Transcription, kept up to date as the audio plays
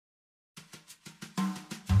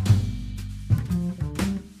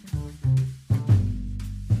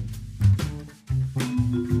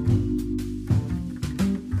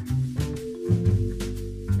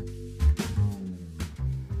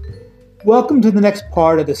Welcome to the next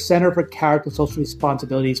part of the Center for Character and Social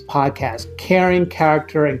Responsibilities podcast, Caring,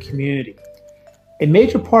 Character, and Community. A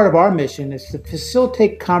major part of our mission is to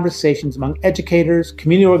facilitate conversations among educators,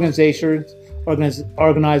 community organizers,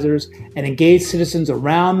 and engaged citizens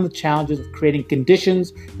around the challenges of creating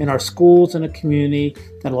conditions in our schools and a community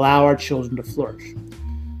that allow our children to flourish.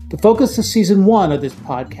 The focus of season 1 of this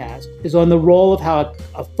podcast is on the role of how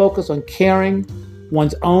a focus on caring,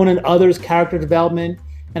 one's own and others' character development,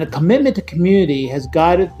 and a commitment to community has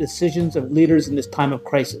guided the decisions of leaders in this time of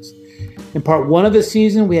crisis. In part 1 of the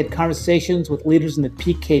season, we had conversations with leaders in the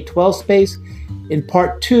PK-12 space. In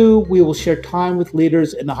part 2, we will share time with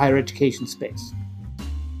leaders in the higher education space.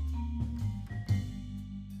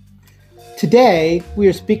 Today, we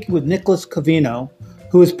are speaking with Nicholas Covino,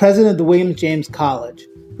 who is president of the William James College,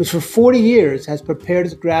 which for 40 years has prepared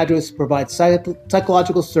its graduates to provide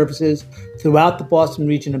psychological services throughout the Boston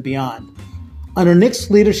region and beyond. Under Nick's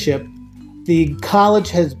leadership, the college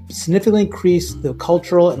has significantly increased the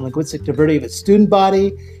cultural and linguistic diversity of its student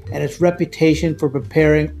body and its reputation for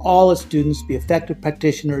preparing all its students to be effective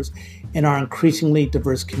practitioners in our increasingly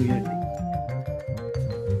diverse community.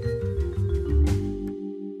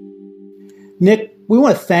 Nick, we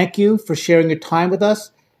want to thank you for sharing your time with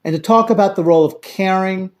us and to talk about the role of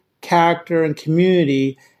caring, character, and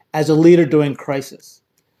community as a leader during crisis.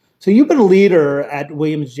 So you've been a leader at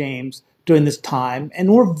Williams James during this time,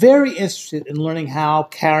 and we're very interested in learning how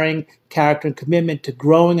caring, character, and commitment to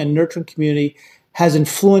growing and nurturing community has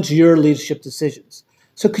influenced your leadership decisions.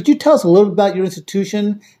 So could you tell us a little bit about your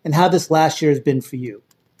institution and how this last year has been for you?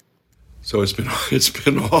 So it's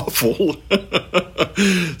been awful.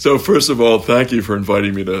 So first of all, thank you for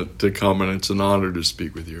inviting me to come, and it's an honor to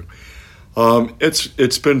speak with you.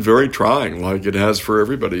 It's been very trying, like it has for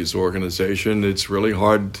everybody's organization. It's really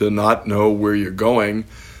hard to not know where you're going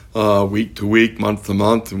week to week, month to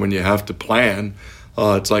month, and when you have to plan.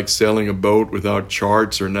 It's like sailing a boat without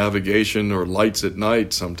charts or navigation or lights at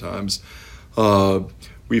night sometimes.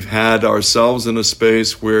 We've had ourselves in a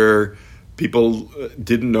space where people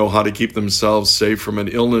didn't know how to keep themselves safe from an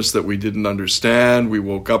illness that we didn't understand. We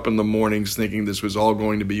woke up in the mornings thinking this was all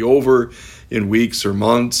going to be over in weeks or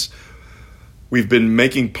months. We've been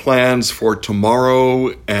making plans for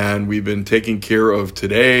tomorrow, and we've been taking care of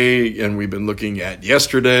today, and we've been looking at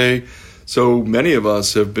yesterday. So many of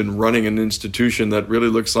us have been running an institution that really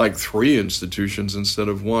looks like 3 institutions instead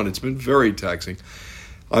of 1. It's been very taxing.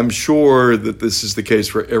 I'm sure that this is the case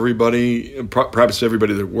for everybody, perhaps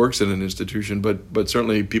everybody that works in an institution, but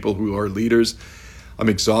certainly people who are leaders. I'm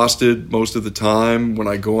exhausted most of the time. When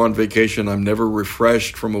I go on vacation, I'm never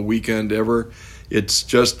refreshed from a weekend ever. It's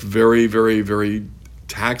just very, very, very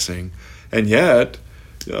taxing. And yet,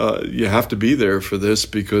 you have to be there for this,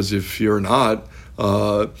 because if you're not,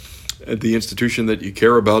 the institution that you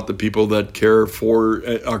care about, the people that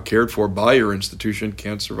are cared for by your institution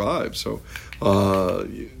can't survive. So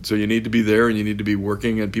you need to be there, and you need to be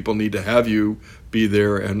working, and people need to have you be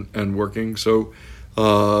there and working. So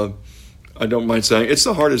I don't mind saying it's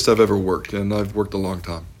the hardest I've ever worked, and I've worked a long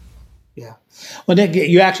time. Yeah. Well, Nick,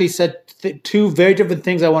 you actually said 2 very different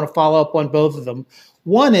things. I want to follow up on both of them.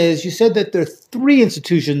 One is you said that there are 3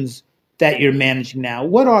 institutions that you're managing now.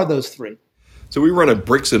 What are those 3? So we run a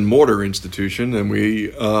bricks and mortar institution, and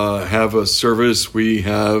we have a service. We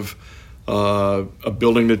have a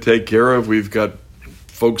building to take care of. We've got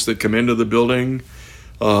folks that come into the building.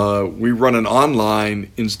 We run an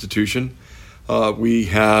online institution. We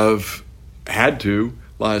have had to,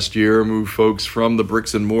 last year, move folks from the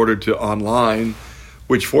bricks and mortar to online,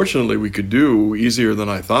 which fortunately we could do easier than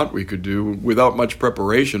I thought we could do, without much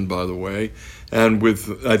preparation, by the way. And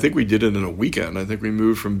I think we did it in a weekend. I think we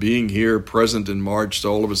moved from being here present in March to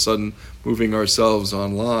all of a sudden moving ourselves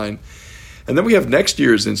online. And then we have next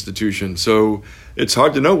year's institution. So it's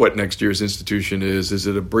hard to know what next year's institution is. Is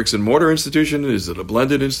it a bricks and mortar institution? Is it a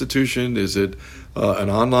blended institution? Is it an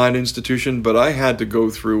online institution? But I had to go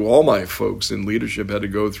through, all my folks in leadership had to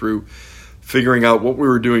go through figuring out what we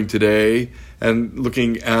were doing today and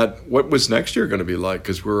looking at what was next year going to be like,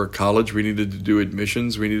 because we're a college. We needed to do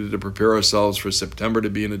admissions. We needed to prepare ourselves for September to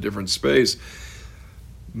be in a different space.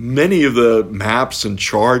 Many of the maps and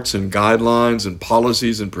charts and guidelines and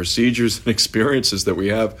policies and procedures and experiences that we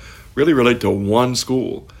have really relate to one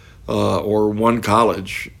school or one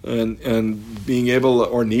college, and being able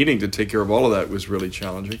or needing to take care of all of that was really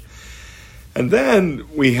challenging. And then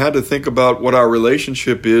we had to think about what our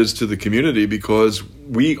relationship is to the community, because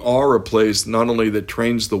we are a place not only that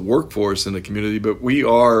trains the workforce in the community, but we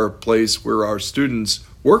are a place where our students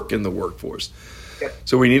work in the workforce.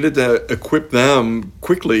 So we needed to equip them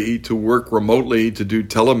quickly to work remotely, to do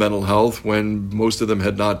telemental health when most of them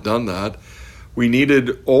had not done that. We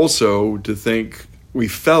needed also to think, we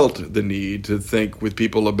felt the need to think with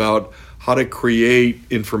people about how to create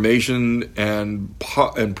information and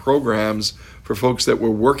programs for folks that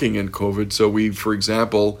were working in COVID. So we, for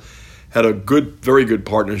example, had a very good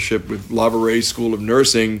partnership with Laveray School of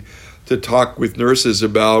Nursing to talk with nurses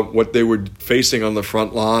about what they were facing on the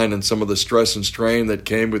front line and some of the stress and strain that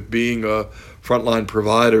came with being a frontline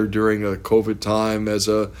provider during a COVID time as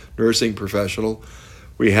a nursing professional.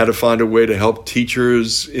 We had to find a way to help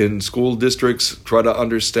teachers in school districts try to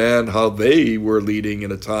understand how they were leading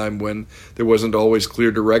in a time when there wasn't always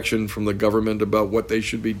clear direction from the government about what they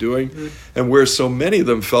should be doing, and where so many of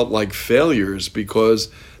them felt like failures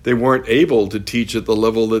because they weren't able to teach at the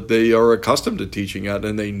level that they are accustomed to teaching at,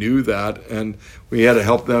 and they knew that, and we had to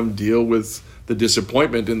help them deal with the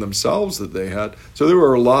disappointment in themselves that they had. So there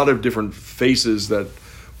were a lot of different faces that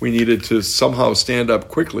we needed to somehow stand up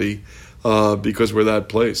quickly because we're that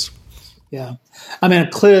place. Yeah. I mean,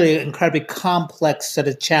 clearly an incredibly complex set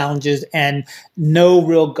of challenges and no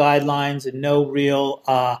real guidelines and no real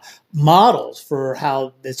models for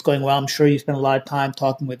how it's going well. I'm sure you spent a lot of time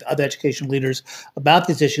talking with other education leaders about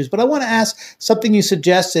these issues, but I want to ask something you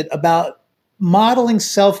suggested about modeling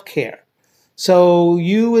self-care. So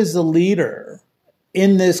you as the leader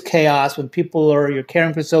in this chaos, when you're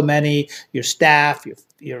caring for so many, your staff,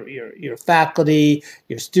 your faculty,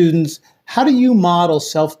 your students, how do you model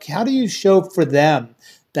self-care? How do you show for them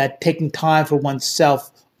that taking time for oneself,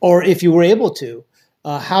 or if you were able to,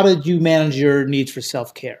 how did you manage your needs for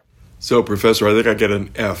self-care? So, Professor, I think I get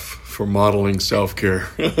an F for modeling self-care.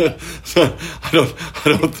 I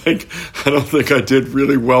don't think I did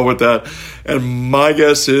really well with that. And my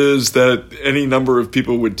guess is that any number of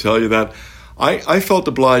people would tell you that. I felt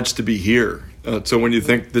obliged to be here. So when you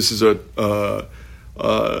think this is a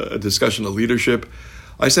discussion of leadership,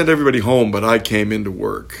 I sent everybody home, but I came into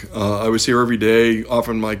work. I was here every day.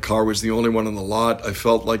 Often my car was the only one on the lot. I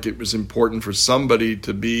felt like it was important for somebody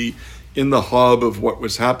to be in the hub of what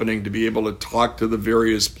was happening, to be able to talk to the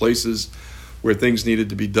various places where things needed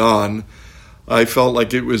to be done. I felt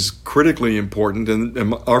like it was critically important,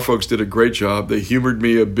 and our folks did a great job. They humored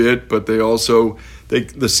me a bit, but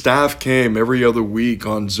the staff came every other week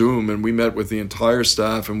on Zoom, and we met with the entire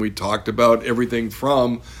staff, and we talked about everything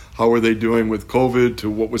from how were they doing with COVID to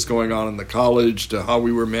what was going on in the college to how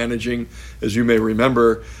we were managing. As you may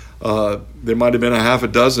remember, there might have been a half a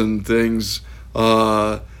dozen things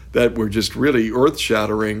that were just really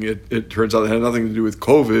earth-shattering. It turns out it had nothing to do with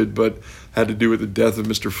COVID, but had to do with the death of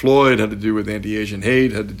Mr. Floyd, had to do with anti-Asian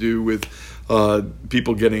hate, had to do with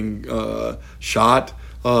people getting shot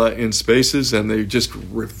in spaces, and they just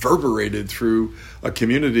reverberated through a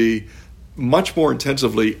community much more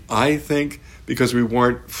intensively, I think, because we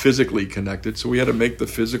weren't physically connected. So we had to make the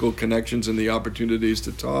physical connections and the opportunities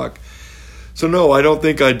to talk. So no, I don't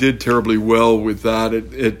think I did terribly well with that.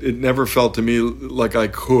 It never felt to me like I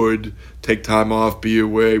could take time off, be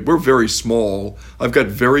away. We're very small. I've got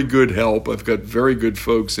very good help. I've got very good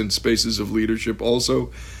folks in spaces of leadership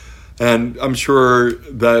also. And I'm sure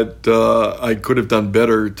that I could have done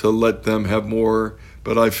better to let them have more,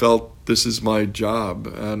 but I felt this is my job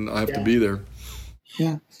and I have to be there.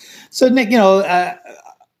 Yeah. So Nick, how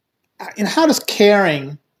does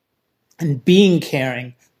caring and being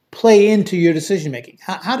caring play into your decision making?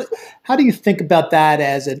 How do you think about that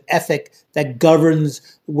as an ethic that governs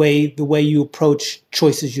the way you approach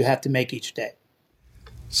choices you have to make each day?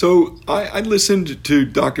 So I listened to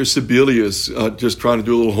Dr. Sebelius, just trying to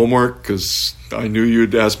do a little homework because I knew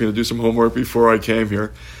you'd ask me to do some homework before I came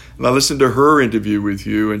here. And I listened to her interview with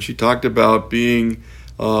you, and she talked about being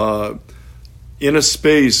in a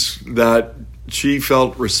space that she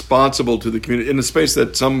felt responsible to the community, in a space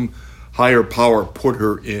that some higher power put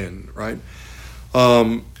her in, right?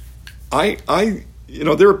 There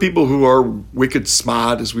are people who are wicked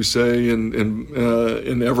smart, as we say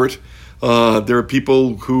in Everett. There are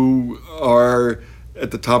people who are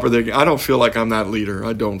at the top of their game. I don't feel like I'm that leader.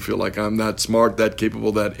 I don't feel like I'm that smart, that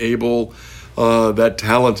capable, that able, that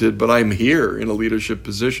talented, but I'm here in a leadership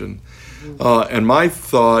position. And my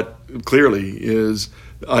thought clearly is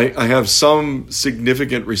I have some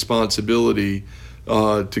significant responsibility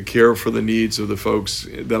to care for the needs of the folks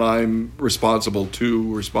that I'm responsible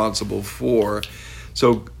for.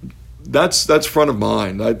 So that's front of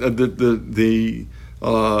mind. The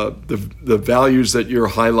values that you're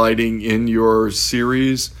highlighting in your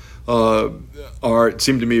series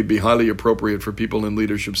seem to me to be highly appropriate for people in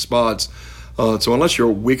leadership spots. So unless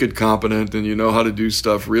you're wicked competent and you know how to do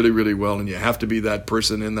stuff really, really well, and you have to be that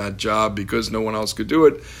person in that job because no one else could do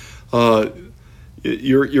it,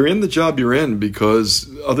 you're in the job you're in because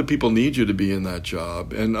other people need you to be in that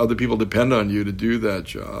job, and other people depend on you to do that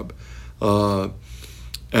job.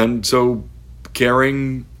 And so the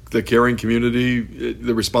caring community,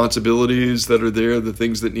 the responsibilities that are there, the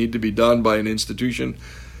things that need to be done by an institution,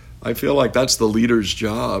 I feel like that's the leader's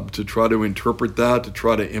job, to try to interpret that, to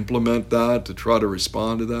try to implement that, to try to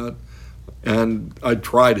respond to that. And I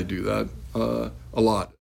try to do that a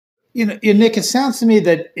lot. Nick, it sounds to me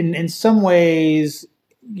that in some ways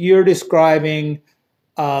you're describing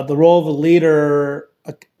the role of a leader.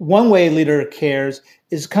 One way a leader cares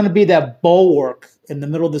is kind of be that bulwark in the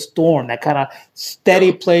middle of the storm, that kind of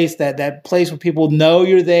steady place, that place where people know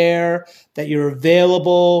you're there, that you're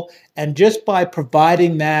available. And just by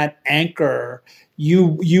providing that anchor,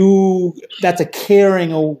 that's a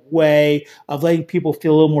caring way of letting people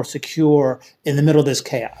feel a little more secure in the middle of this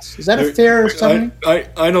chaos. Is that a fair summary?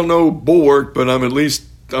 I don't know bulwark, but I'm a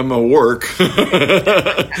work.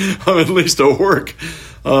 I'm at least a work.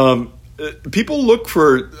 People look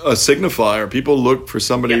for a signifier. People look for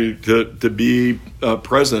somebody to be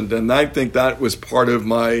present. And I think that was part of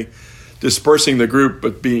my dispersing the group,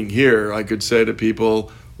 but being here. I could say to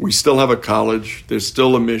people, we still have a college. There's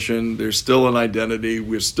still a mission. There's still an identity.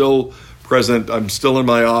 We're still present. I'm still in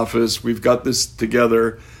my office. We've got this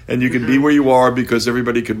together. And you can be where you are because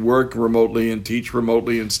everybody could work remotely and teach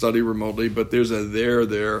remotely and study remotely. But there's a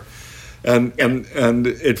there. And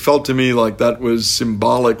it felt to me like that was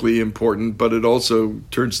symbolically important, but it also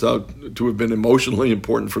turns out to have been emotionally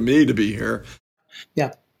important for me to be here.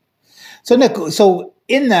 Yeah. So Nick,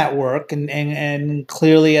 in that work, and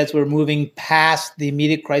clearly as we're moving past the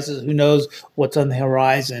immediate crisis, who knows what's on the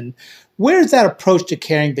horizon, where's that approach to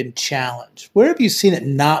caring been challenged? Where have you seen it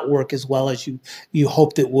not work as well as you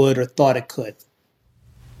hoped it would or thought it could?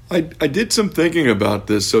 I did some thinking about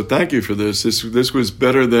this, so thank you for this. This was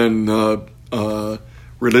better than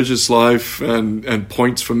religious life and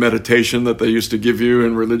points for meditation that they used to give you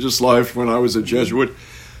in religious life when I was a Jesuit.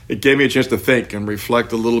 It gave me a chance to think and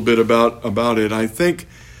reflect a little bit about it. I think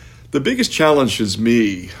the biggest challenge is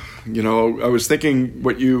me. I was thinking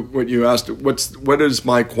what you asked. What is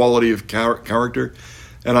my quality of character?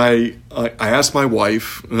 And I asked my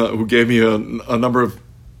wife, who gave me a number of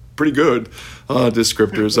pretty good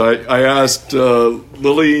descriptors. I asked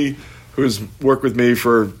Lily, who's worked with me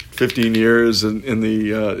for 15 years in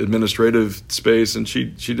the administrative space, and she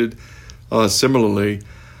did similarly.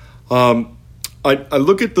 I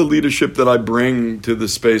look at the leadership that I bring to the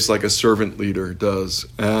space like a servant leader does,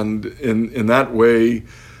 and in that way,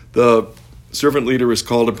 the servant leader is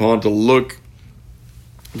called upon to look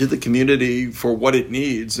to the community for what it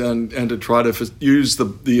needs and to try to use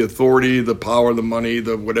the authority, the power, the money,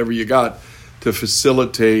 the whatever you got to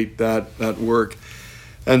facilitate that work.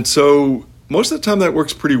 And so most of the time that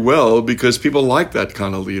works pretty well because people like that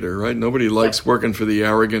kind of leader, right? Nobody likes working for the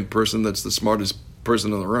arrogant person that's the smartest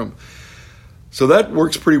person in the room. So that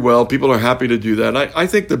works pretty well. People are happy to do that. I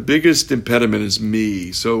think the biggest impediment is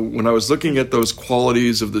me. So when I was looking at those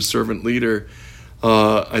qualities of the servant leader,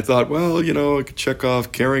 I thought, well, I could check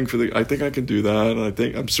off caring for I think I can do that. And I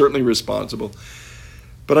think I'm certainly responsible.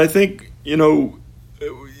 But I think,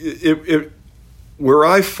 where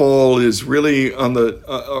I fall is really on the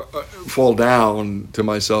fall down to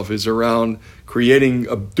myself is around doing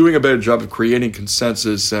a better job of creating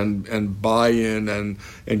consensus and buy-in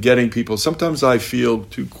and getting people. Sometimes I feel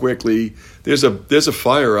too quickly. There's a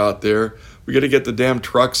fire out there. We got to get the damn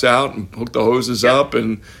trucks out and hook the hoses up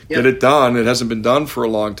and get it done. It hasn't been done for a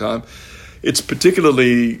long time. It's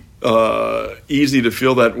particularly easy to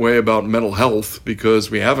feel that way about mental health because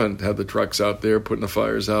we haven't had the trucks out there putting the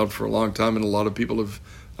fires out for a long time, and a lot of people have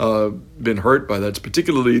been hurt by that. It's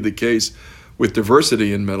particularly the case with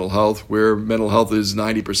diversity in mental health, where mental health is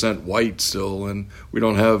 90% white still, and we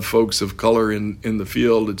don't have folks of color in the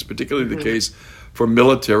field. It's particularly the case for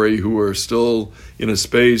military who are still in a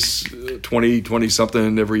space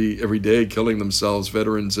 20-something every day killing themselves,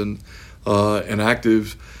 veterans and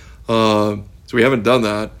active. So we haven't done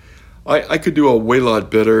that. I could do a way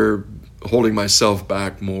lot better holding myself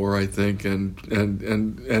back more, I think,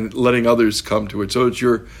 and letting others come to it. So it's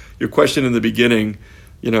your question in the beginning,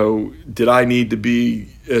 did I need to be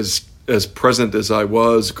as present as I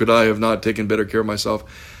was? Could I have not taken better care of myself?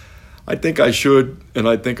 I think I should, and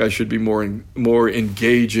I think I should be more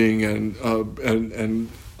engaging and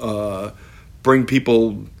bring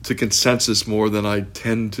people to consensus more than I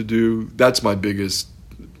tend to do. That's my biggest,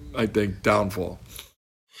 I think, downfall.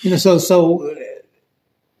 So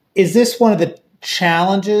is this one of the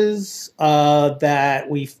challenges that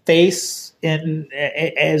we face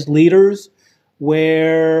as leaders,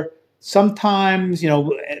 where sometimes,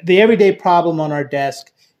 the everyday problem on our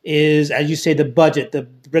desk is, as you say, the budget, the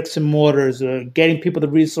bricks and mortars, getting people the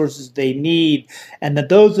resources they need, and that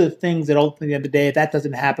those are the things that ultimately, at the end of the day, if that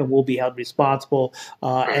doesn't happen, we'll be held responsible,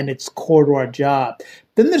 and it's core to our job.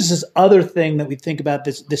 Then there's this other thing that we think about,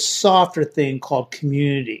 this softer thing called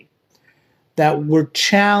community, that we're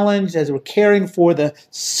challenged as we're caring for the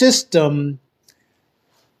system.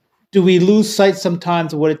 Do we lose sight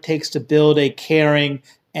sometimes of what it takes to build a caring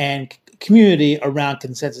and community around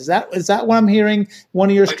consensus? Is that what I'm hearing one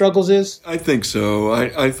of your struggles is? I think so.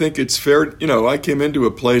 I think it's fair. I came into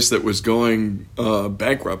a place that was going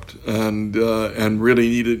bankrupt and really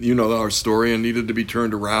needed, our story, and needed to be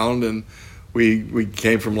turned around. And we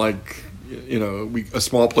came from a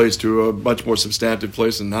small place to a much more substantive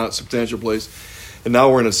place, and not substantial place. And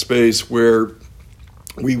now we're in a space where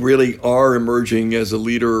we really are emerging as a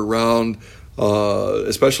leader around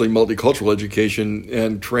especially multicultural education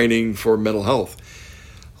and training for mental health.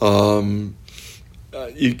 You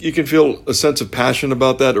can feel a sense of passion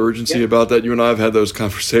about that, urgency about that. You and I have had those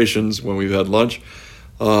conversations when we've had lunch.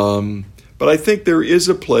 But I think there is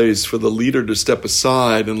a place for the leader to step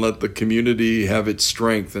aside and let the community have its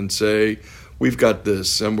strength and say, we've got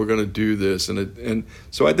this and we're going to do this. And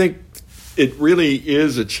so I think it really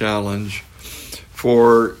is a challenge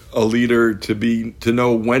for a leader to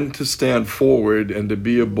know when to stand forward and to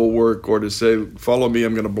be a bulwark, or to say, follow me,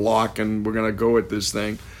 I'm going to block and we're going to go at this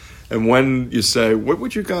thing. And when you say, what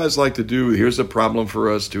would you guys like to do? Here's a problem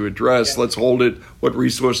for us to address. Let's hold it. What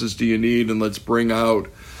resources do you need? And let's bring out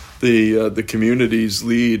the community's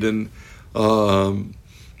lead. And I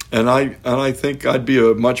think I'd be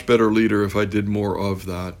a much better leader if I did more of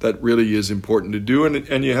that. That really is important to do.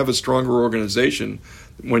 And you have a stronger organization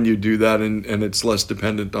when you do that, and it's less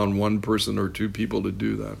dependent on one person or two people to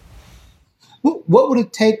do that. What would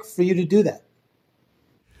it take for you to do that?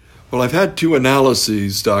 Well, I've had 2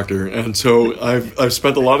 analyses, Doctor, and so I've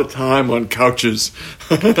spent a lot of time on couches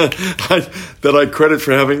that I credit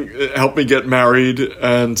for having helped me get married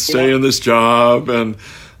and stay in this job, and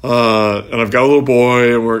I've got a little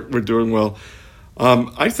boy, and we're doing well.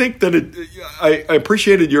 I think that I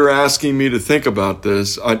appreciated your asking me to think about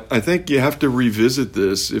this. I think you have to revisit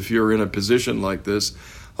this if you're in a position like this.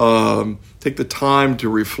 Take the time to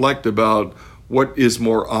reflect about what is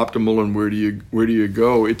more optimal and where do you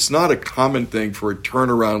go. It's not a common thing for a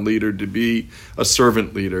turnaround leader to be a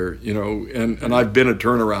servant leader, and I've been a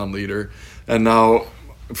turnaround leader. And now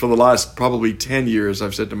for the last probably 10 years,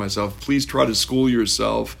 I've said to myself, please try to school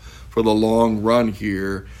yourself for the long run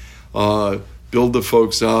here. Build the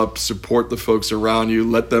folks up, support the folks around you,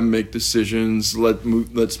 let them make decisions, let's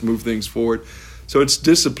move things forward. So it's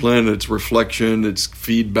discipline, it's reflection, it's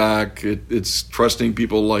feedback, it's trusting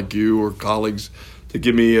people like you or colleagues to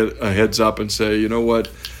give me a heads up and say, you know what,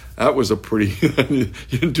 that was you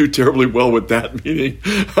didn't do terribly well with that meeting.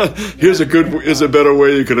 Here's a better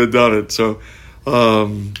way you could have done it. So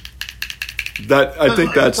I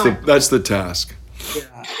think that's the task. Yeah.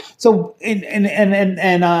 So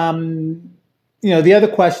the other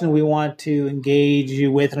question we want to engage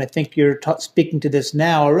you with, and I think you're speaking to this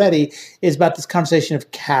now already, is about this conversation of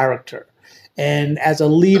character. And as a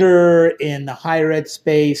leader in the higher ed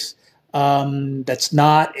space, that's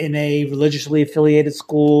not in a religiously affiliated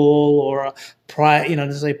school or a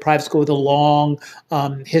private school with a long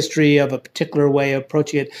history of a particular way of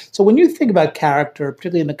approaching it. So when you think about character,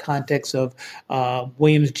 particularly in the context of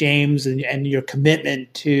Williams James and your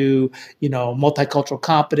commitment to multicultural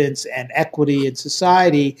competence and equity in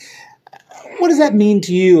society, what does that mean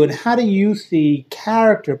to you, and how do you see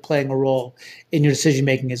character playing a role in your decision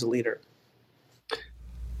making as a leader?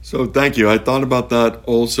 So thank you. I thought about that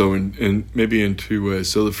also in maybe in 2 ways.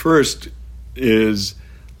 So the first is,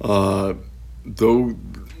 though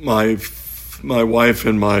my wife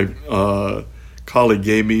and my colleague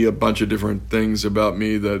gave me a bunch of different things about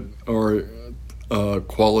me that are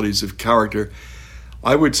qualities of character,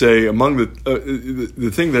 I would say among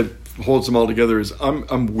the thing that holds them all together is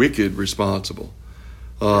I'm wicked responsible.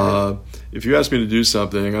 If you ask me to do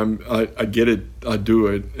something, I get it. I do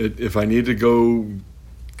it. If I need to go,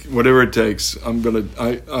 whatever it takes,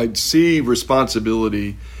 I see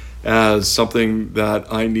responsibility as something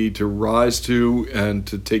that I need to rise to and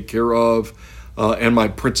to take care of, and my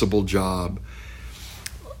principal job.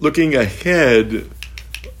 Looking ahead,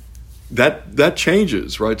 that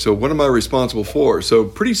changes, right? So what am I responsible for? So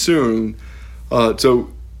pretty soon,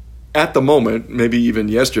 so at the moment, maybe even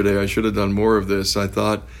yesterday, I should have done more of this. I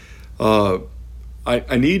thought,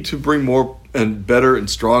 I need to bring more and better and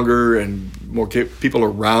stronger and more people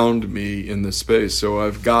around me in this space. So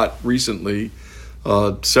I've got recently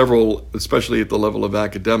several, especially at the level of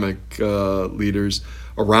academic leaders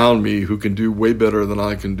around me who can do way better than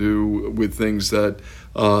I can do with things that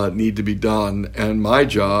need to be done. And my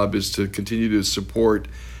job is to continue to support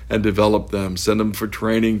and develop them, send them for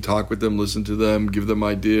training, talk with them, listen to them, give them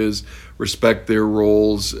ideas, respect their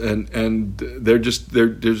roles, and they're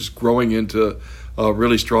just growing into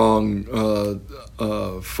really strong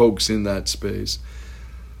folks in that space.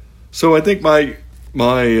 So I think my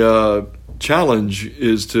challenge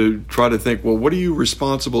is to try to think, well, what are you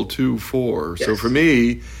responsible for? Yes. So for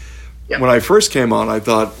me, when I first came on, I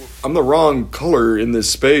thought, I'm the wrong color in this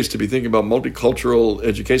space to be thinking about multicultural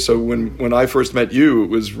education. So when I first met you, it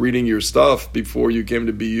was reading your stuff before you came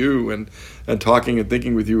to BU and talking and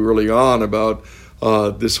thinking with you early on about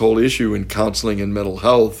this whole issue in counseling and mental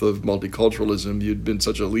health of multiculturalism. You'd been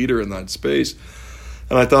such a leader in that space.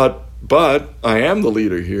 And I thought, but I am the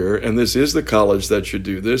leader here, and this is the college that should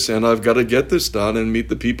do this, and I've got to get this done and meet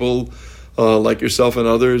the people like yourself and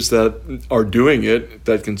others that are doing it,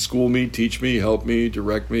 that can school me, teach me, help me,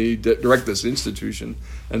 direct this institution.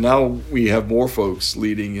 And now we have more folks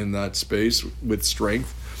leading in that space with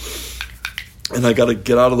strength. And I got to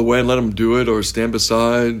get out of the way and let them do it, or stand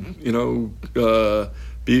beside,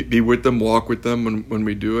 be with them, walk with them when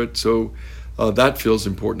we do it. So that feels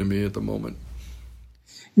important to me at the moment.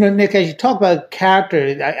 Nick, as you talk about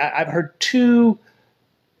character, I've heard two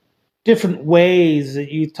different ways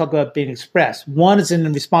that you talk about being expressed. One is in the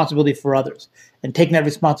responsibility for others and taking that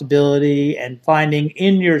responsibility and finding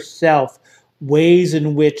in yourself ways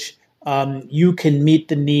in which you can meet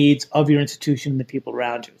the needs of your institution and the people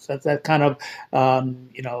around you. So that's that kind of,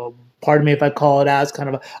 pardon me if I call it as kind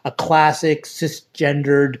of a classic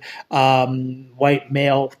cisgendered white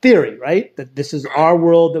male theory, right? That this is our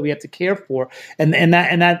world that we have to care for, and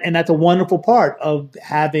that's a wonderful part of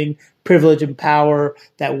having privilege and power.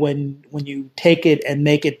 That when you take it and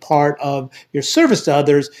make it part of your service to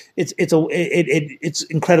others, it's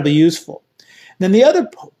incredibly useful. Then the other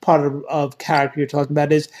part of character you're talking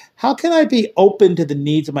about is, how can I be open to the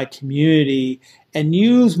needs of my community and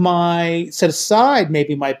set aside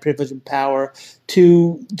maybe my privilege and power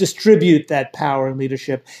to distribute that power and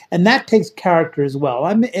leadership? And that takes character as well.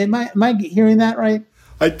 Am I hearing that right?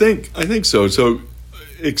 I think so. So,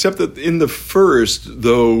 except that in the first,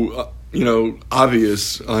 though,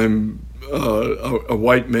 obvious, I'm a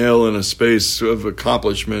white male in a space of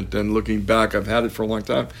accomplishment, and looking back, I've had it for a long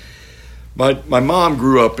time. My mom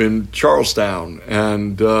grew up in Charlestown,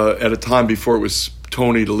 and at a time before it was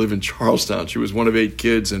Tony to live in Charlestown. She was one of 8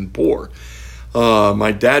 kids and poor.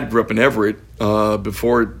 My dad grew up in Everett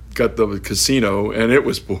before it got the casino, and it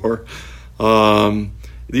was poor.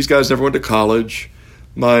 These guys never went to college.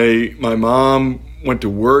 My mom went to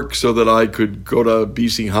work so that I could go to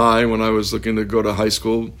BC High when I was looking to go to high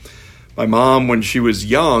school. My mom, when she was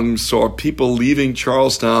young, saw people leaving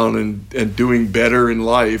Charlestown and doing better in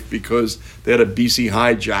life because they had a BC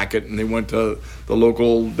High jacket and they went to the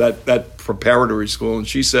local, that preparatory school. And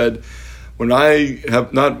she said, when I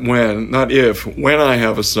have, when I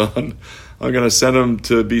have a son, I'm going to send him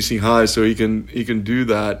to BC High so he can do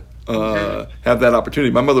that, have that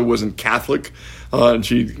opportunity. My mother wasn't Catholic and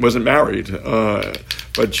she wasn't married,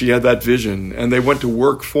 but she had that vision, and they went to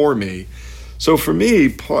work for me. So for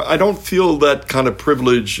me, I don't feel that kind of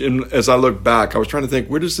privilege. As I look back, I was trying to think,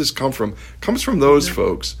 where does this come from? It comes from those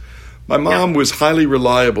folks. My mom was highly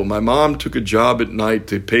reliable. My mom took a job at night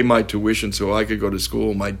to pay my tuition so I could go to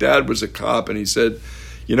school. My dad was a cop, and he said,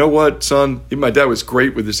 you know what, son? My dad was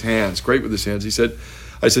great with his hands. He said,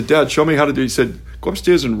 I said, Dad, show me how to do it. He said, go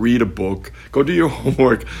upstairs and read a book. Go do your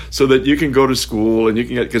homework so that you can go to school and you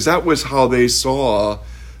can because that was how they saw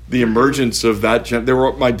the emergence of that.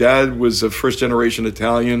 My dad was a first-generation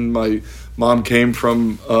Italian. My mom came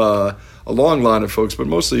from a long line of folks, but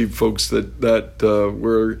mostly folks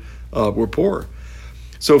that were poor.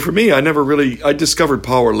 So for me, I discovered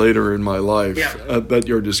power later in my life that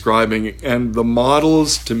you're describing. And the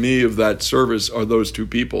models to me of that service are those two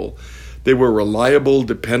people. They were reliable,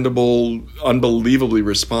 dependable, unbelievably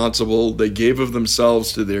responsible. They gave of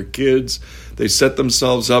themselves to their kids. They set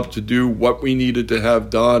themselves up to do what we needed to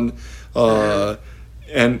have done.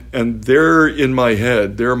 And they're in my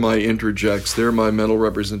head. They're my interjects. They're my mental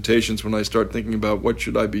representations when I start thinking about what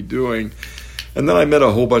should I be doing. And then I met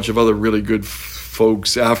a whole bunch of other really good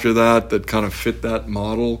folks after that kind of fit that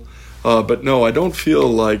model. But no, I don't feel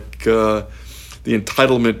like the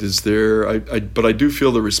entitlement is there. But I do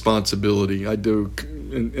feel the responsibility. I do,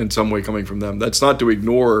 in some way, coming from them. That's not to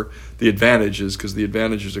ignore the advantages, because the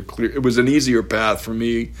advantages are clear. It was an easier path for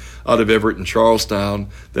me out of Everett and Charlestown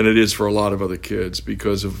than it is for a lot of other kids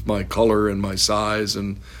because of my color and my size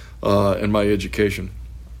and my education.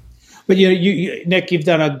 But you, Nick, you've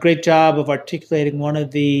done a great job of articulating one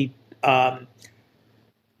of the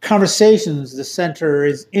conversations the center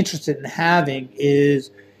is interested in having is,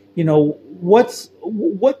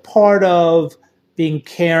 what part of being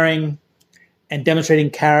caring and demonstrating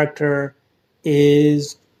character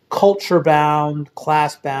is culture-bound,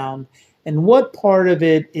 class-bound, and what part of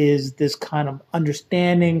it is this kind of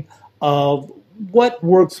understanding of what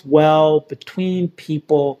works well between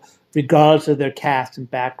people regardless of their caste and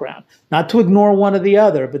background. Not to ignore one or the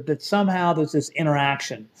other, but that somehow there's this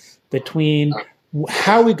interaction between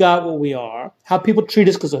how we got what we are, how people treat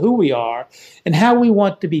us because of who we are, and how we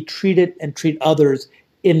want to be treated and treat others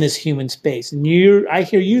in this human space. And I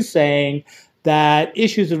hear you saying that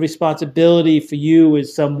issues of responsibility for you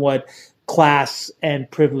is somewhat class and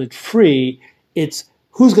privilege free. It's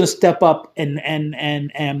who's going to step up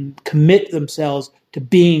and commit themselves to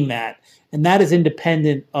being that. And that is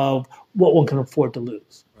independent of what one can afford to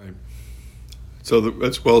lose. Right. So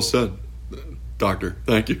that's well said, Doctor.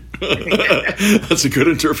 Thank you. That's a good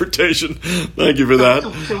interpretation. Thank you for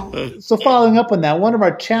that. So following up on that, one of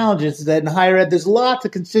our challenges is that in higher ed, there's lots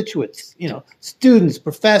of constituents, students,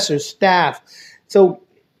 professors, staff. So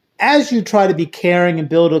as you try to be caring and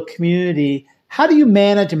build a community, how do you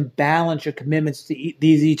manage and balance your commitments to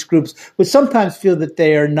each groups, which sometimes feel that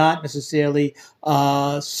they are not necessarily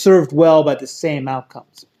served well by the same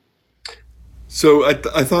outcomes? So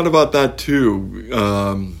I thought about that too,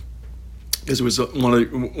 because it was one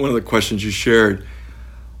of the questions you shared.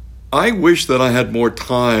 I wish that I had more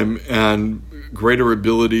time and greater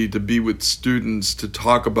ability to be with students to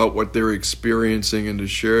talk about what they're experiencing and to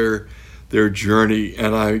share their journey,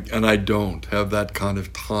 and I don't have that kind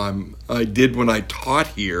of time. I did when I taught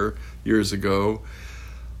here years ago.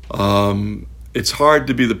 It's hard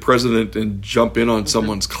to be the president and jump in on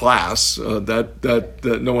someone's class.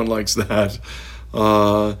 That no one likes that.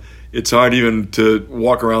 It's hard even to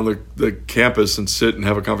walk around the campus and sit and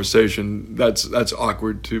have a conversation. That's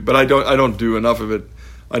awkward too. But I don't do enough of it.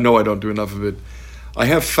 I know I don't do enough of it. I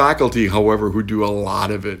have faculty, however, who do a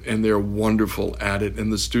lot of it, and they're wonderful at it, and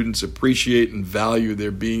the students appreciate and value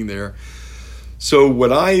their being there. So what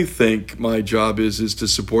I think my job is to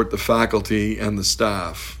support the faculty and the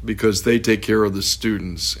staff, because they take care of the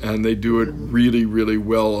students, and they do it really, really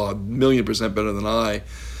well, 1,000,000% better than I.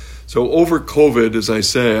 So over COVID, as I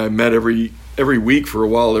say, I met every week for a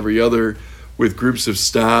while, every other, with groups of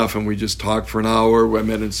staff, and we just talked for an hour. I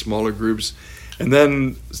met in smaller groups. And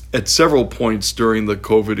then at several points during the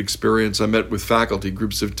COVID experience, I met with faculty,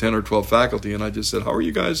 groups of 10 or 12 faculty, and I just said, how are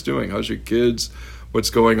you guys doing? How's your kids? What's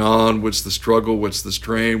going on? What's the struggle? What's the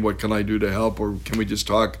strain? What can I do to help? Or can we just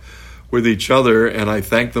talk with each other? And I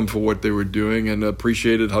thanked them for what they were doing and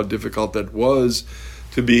appreciated how difficult that was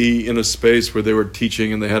to be in a space where they were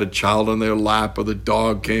teaching and they had a child on their lap, or the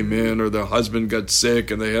dog came in, or their husband got sick,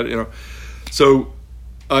 and they had, So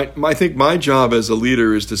I think my job as a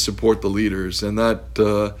leader is to support the leaders, and that,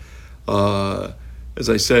 as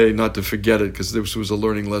I say, not to forget it, because this was a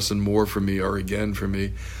learning lesson more for me, or again for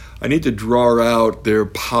me. I need to draw out their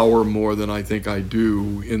power more than I think I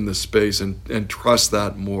do in the space, and trust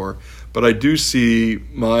that more. But I do see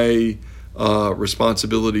my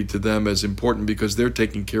responsibility to them as important, because they're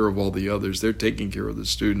taking care of all the others. They're taking care of the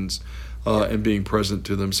students and being present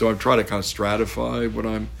to them. So I'm trying to kind of stratify what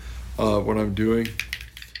I'm doing.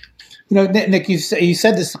 Nick, you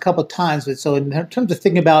said this a couple of times, but so in terms of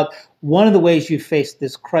thinking about one of the ways you faced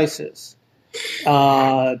this crisis,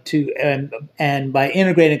 and by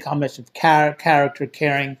integrating a combination of character,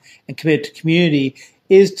 caring, and committed to community,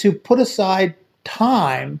 is to put aside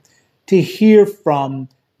time to hear from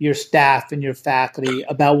your staff and your faculty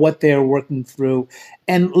about what they're working through,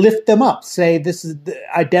 and lift them up. Say,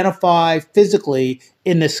 identify physically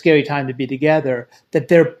in this scary time to be together, that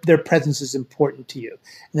their presence is important to you,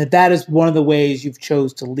 and that is one of the ways you've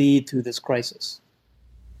chose to lead through this crisis.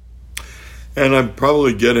 And I'm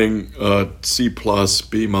probably getting C+,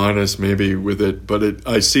 B- maybe with it, but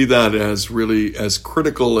I see that as really as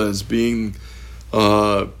critical as being,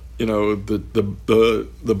 the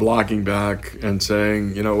blocking back and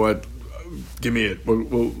saying, you know what, give me it.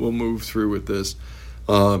 We'll move through with this.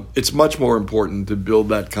 It's much more important to build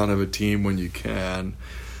that kind of a team when you can.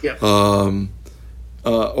 Yeah.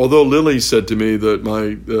 Although Lily said to me that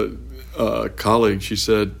my colleague, she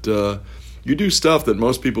said, you do stuff that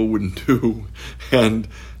most people wouldn't do, and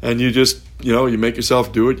you just you make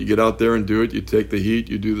yourself do it. You get out there and do it. You take the heat.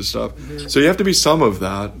 You do the stuff. Mm-hmm. So you have to be some of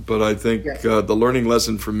that. But I think the learning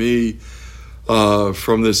lesson for me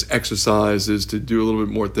from this exercise is to do a little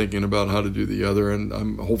bit more thinking about how to do the other. And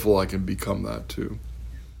I'm hopeful I can become that too.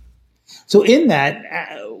 So in that,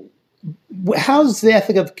 how's the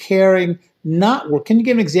ethic of caring not work? Can you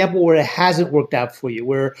give an example where it hasn't worked out for you,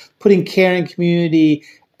 where putting caring community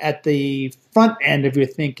at the front end of your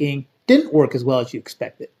thinking didn't work as well as you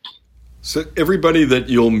expected? So everybody that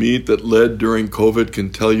you'll meet that led during COVID can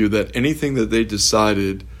tell you that anything that they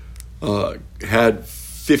decided had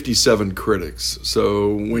 57 critics.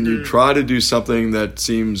 So when you try to do something that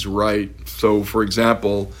seems right, so for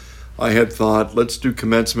example, I had thought, let's do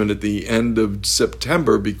commencement at the end of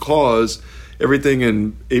September because everything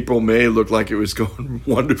in April, May looked like it was going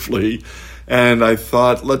wonderfully. And I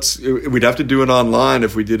thought, we'd have to do it online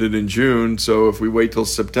if we did it in June. So if we wait till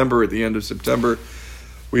September, at the end of September,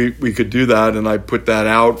 we could do that. And I put that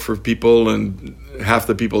out for people, and half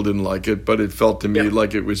the people didn't like it, but it felt to me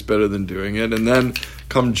like it was better than doing it. And then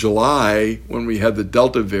come July, when we had the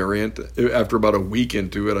Delta variant, after about a week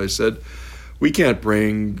into it, I said, we can't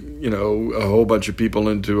bring, a whole bunch of people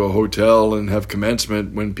into a hotel and have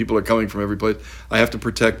commencement when people are coming from every place. I have to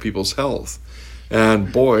protect people's health.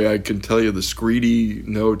 And boy, I can tell you the screedy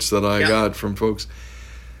notes that I got from folks.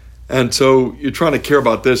 And so you're trying to care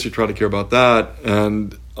about this, you're trying to care about that.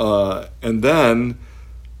 And then,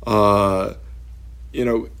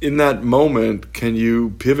 in that moment, can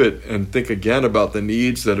you pivot and think again about the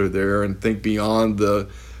needs that are there and think beyond the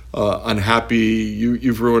unhappy,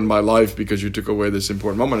 you've ruined my life because you took away this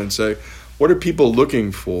important moment, and say, what are people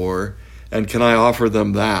looking for, and can I offer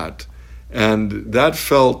them that? And that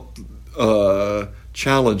felt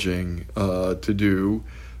challenging to do,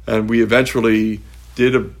 and we eventually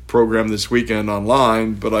did a program this weekend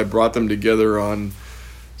online, but I brought them together on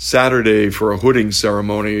Saturday for a hooding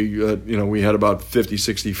ceremony. We had about 50,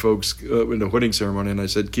 60 folks in the hooding ceremony, and I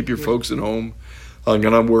said, keep your folks at home. I'm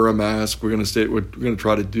going to wear a mask. We're going to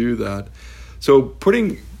try to do that. So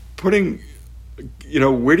putting, where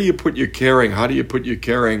do you put your caring? How do you put your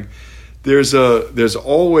caring? There's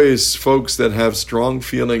always folks that have strong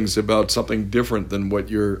feelings about something different than what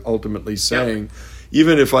you're ultimately saying. Yep.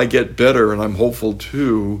 Even if I get better, and I'm hopeful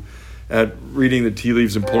too, at reading the tea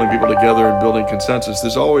leaves and pulling people together and building consensus,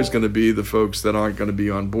 there's always going to be the folks that aren't going to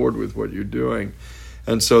be on board with what you're doing.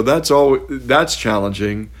 And so that's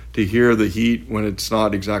challenging to hear the heat when it's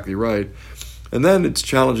not exactly right. And then it's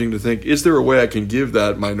challenging to think, is there a way I can give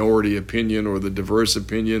that minority opinion or the diverse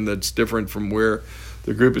opinion that's different from where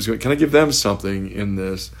the group is going? Can I give them something in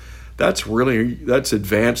this? That's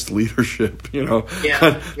advanced leadership,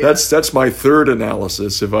 That's my third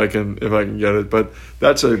analysis if I can get it. But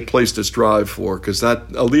that's a place to strive for, because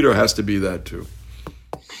a leader has to be that too.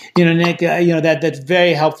 Nick, that's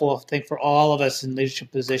very helpful, I think, for all of us in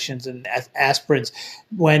leadership positions and aspirants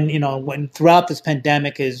when throughout this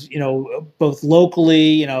pandemic is, both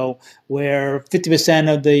locally, where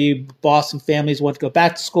 50% of the Boston families want to go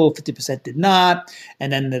back to school, 50% did not.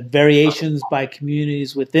 And then the variations by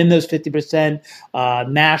communities within those 50%.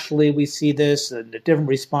 Nationally, we see this and the different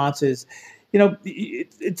responses.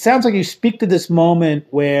 It sounds like you speak to this moment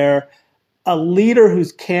where a leader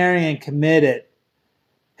who's caring and committed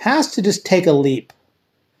has to just take a leap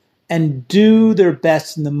and do their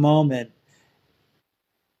best in the moment.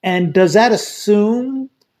 And does that assume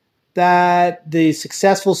that the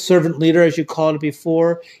successful servant leader, as you called it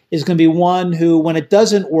before, is going to be one who, when it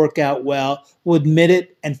doesn't work out well, will admit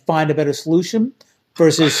it and find a better solution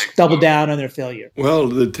versus double down on their failure? Well,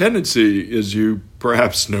 the tendency, as you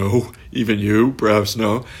perhaps know, even you perhaps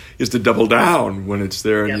know, is to double down when it's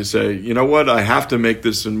there and you say, you know what, I have to make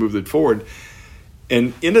this and move it forward.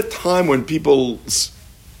 And in a time when people's,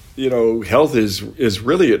 health is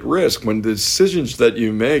really at risk, when the decisions that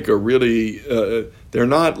you make are really, they're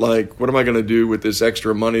not like, what am I going to do with this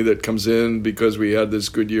extra money that comes in because we had this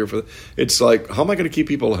good year? It's like, how am I going to keep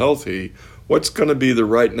people healthy? What's going to be the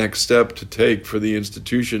right next step to take for the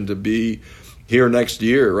institution to be here next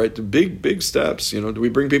year, right? The big steps, do we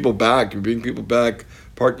bring people back? Do we bring people back?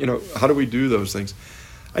 How do we do those things?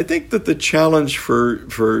 I think that the challenge for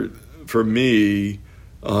me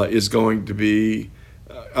is going to be,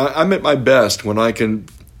 I'm at my best when I can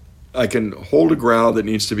hold a ground that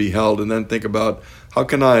needs to be held and then think about how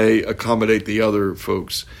can I accommodate the other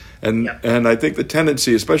folks. And I think the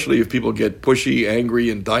tendency, especially if people get pushy, angry,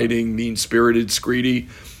 indicting, mean-spirited, screedy,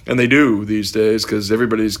 and they do these days because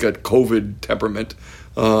everybody's got COVID temperament.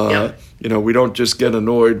 We don't just get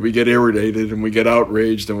annoyed, we get irritated and we get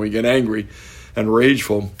outraged and we get angry and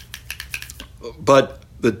rageful. But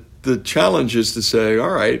the challenge is to say,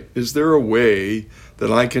 all right, is there a way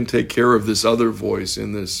that I can take care of this other voice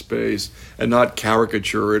in this space and not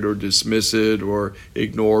caricature it or dismiss it or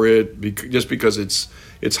ignore it just because it's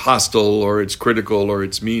hostile or it's critical or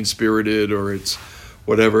it's mean-spirited or it's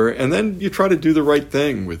whatever. And then you try to do the right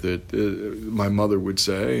thing with it, my mother would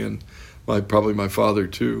say, and probably my father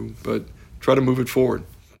too, but try to move it forward.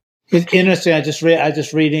 It's interesting. I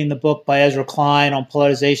just reading the book by Ezra Klein on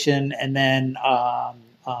polarization, and then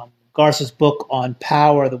Garza's book on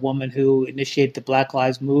power, the woman who initiated the Black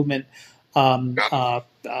Lives Movement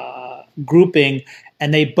grouping,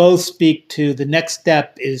 and they both speak to the next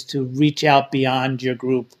step is to reach out beyond your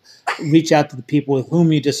group, reach out to the people with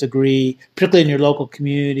whom you disagree, particularly in your local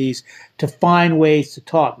communities, to find ways to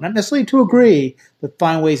talk, not necessarily to agree, but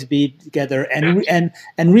find ways to be together and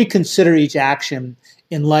reconsider each action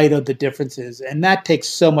in light of the differences. And that takes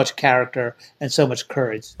so much character and so much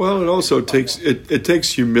courage. Well, it also takes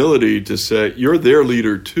humility to say you're their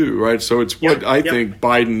leader too, right? So it's what I think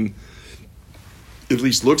Biden at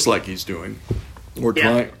least looks like he's doing or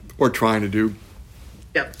trying to do.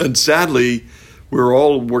 Yep. And sadly, we're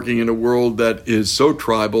all working in a world that is so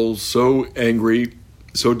tribal, so angry,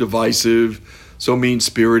 so divisive, so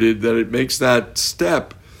mean-spirited that it makes that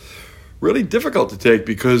step really difficult to take,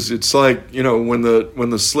 because it's like, when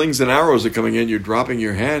the slings and arrows are coming in, you're dropping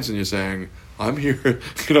your hands and you're saying, I'm here,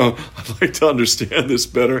 I'd like to understand this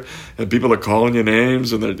better. And people are calling you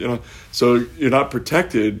names and so you're not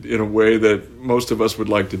protected in a way that most of us would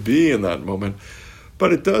like to be in that moment.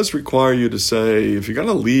 But it does require you to say, if you're going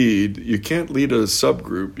to lead, you can't lead a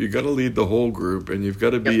subgroup. You've got to lead the whole group, and you've got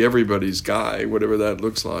to be everybody's guy, whatever that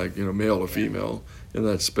looks like, male or female in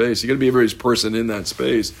that space. You've got to be everybody's person in that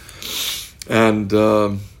space. And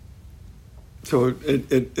but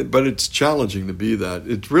it's challenging to be that.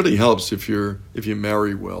 It really helps if you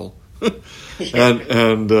marry well.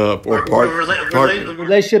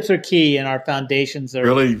 Relationships are key, and our foundations are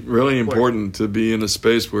really important to be in a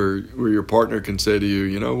space where your partner can say to you,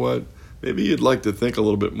 you know what, maybe you'd like to think a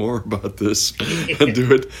little bit more about this and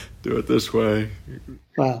do it this way.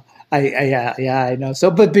 Well, I know. So,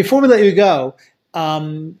 but before we let you go,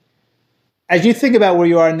 as you think about where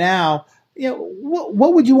you are now,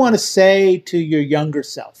 what would you want to say to your younger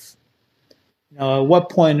self? At what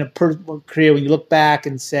point in a career when you look back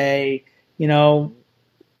and say, I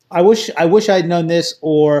wish I'd known this,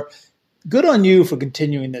 or good on you for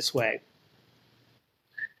continuing this way?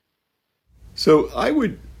 So I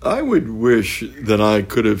would wish that I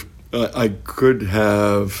could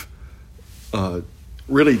have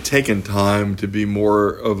really taken time to be more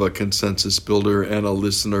of a consensus builder and a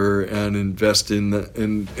listener and invest in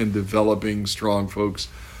developing strong folks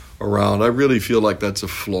around. I really feel like that's a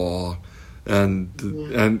flaw. And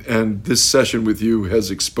this session with you has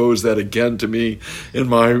exposed that again to me in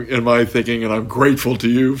my thinking, and I'm grateful to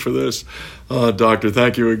you for this, Doctor.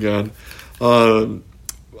 Thank you again.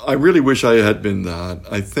 I really wish I had been that.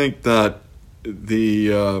 I think that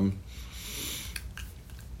the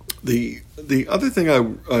other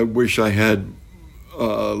thing I wish I had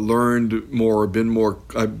learned more,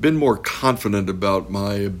 I've been more confident about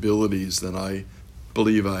my abilities than I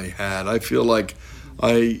believe I had. I feel like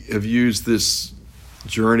I have used this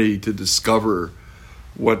journey to discover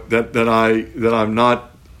that I'm not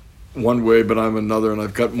one way, but I'm another, and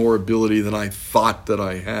I've got more ability than I thought that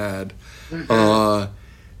I had. Mm-hmm.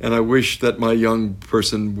 And I wish that my young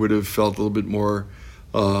person would have felt a little bit more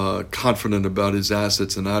confident about his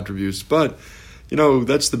assets and attributes. But,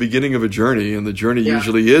 that's the beginning of a journey, and the journey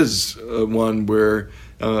usually is one where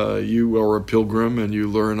you are a pilgrim and you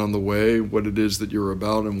learn on the way what it is that you're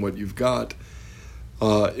about and what you've got.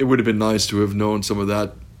 It would have been nice to have known some of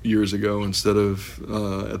that years ago instead of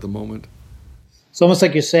at the moment. It's almost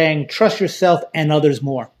like you're saying, trust yourself and others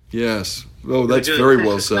more. Yes. Oh, that's very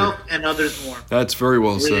well said. And others more. That's very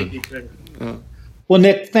well said. Yeah. Well,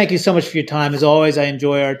 Nick, thank you so much for your time. As always, I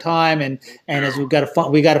enjoy our time, and as we got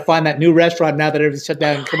to find that new restaurant now that everything's shut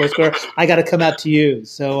down in Kilroy Square. I got to come out to you.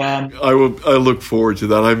 So I look forward to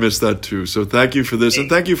that. I miss that too. So thank you for this, and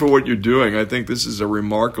thank you for what you're doing. I think this is a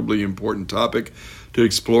remarkably important topic to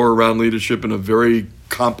explore around leadership in a very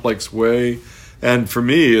complex way. And for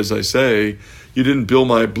me, as I say, you didn't bill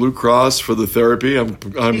my Blue Cross for the therapy. I'm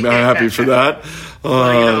happy for that.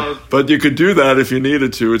 But you could do that if you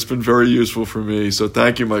needed to. It's been very useful for me. So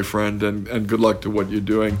thank you, my friend, and good luck to what you're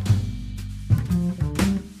doing.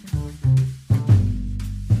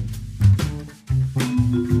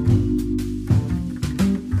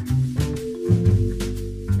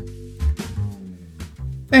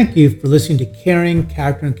 Thank you for listening to Caring,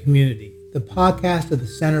 Character, and Community, the podcast of the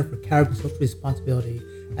Center for Character and Social Responsibility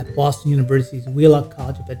at Boston University's Wheelock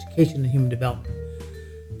College of Education and Human Development.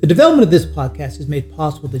 The development of this podcast is made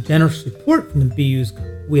possible with the generous support from the BU's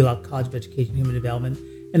Wheelock College of Education and Human Development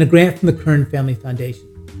and a grant from the Kern Family Foundation.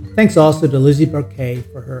 Thanks also to Lizzie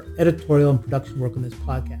Barquet for her editorial and production work on this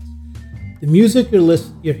podcast. The music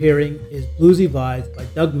you're hearing is Bluesy Vibes by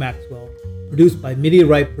Doug Maxwell, produced by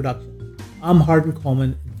Meteorite Productions. I'm Hardin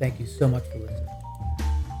Coleman, and thank you so much for listening.